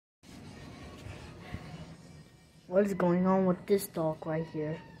What is going on with this dog right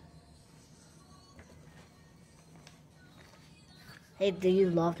here? Hey, do you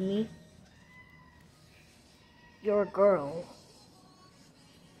love me? You're a girl.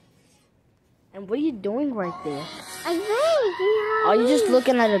 And what are you doing right there? Are you just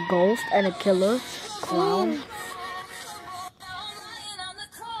looking at a ghost and a killer clown?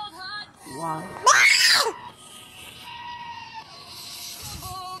 Wow.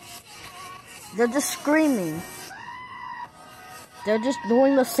 They're just screaming. They're just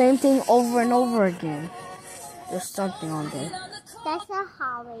doing the same thing over and over again. There's something on there. That's a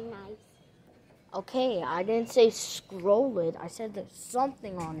Halloween night. Okay, I didn't say scroll it. I said there's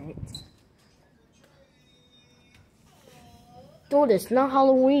something on it. Dude, it's not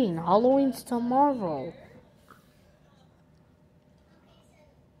Halloween. Halloween's tomorrow.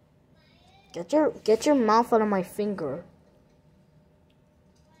 Get your mouth out of my finger.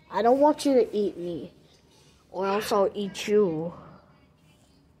 I don't want you to eat me, or else I'll eat you.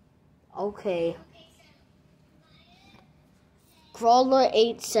 Okay. Crawler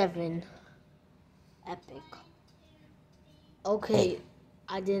 87. Epic. Okay,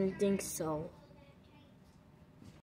 I didn't think so.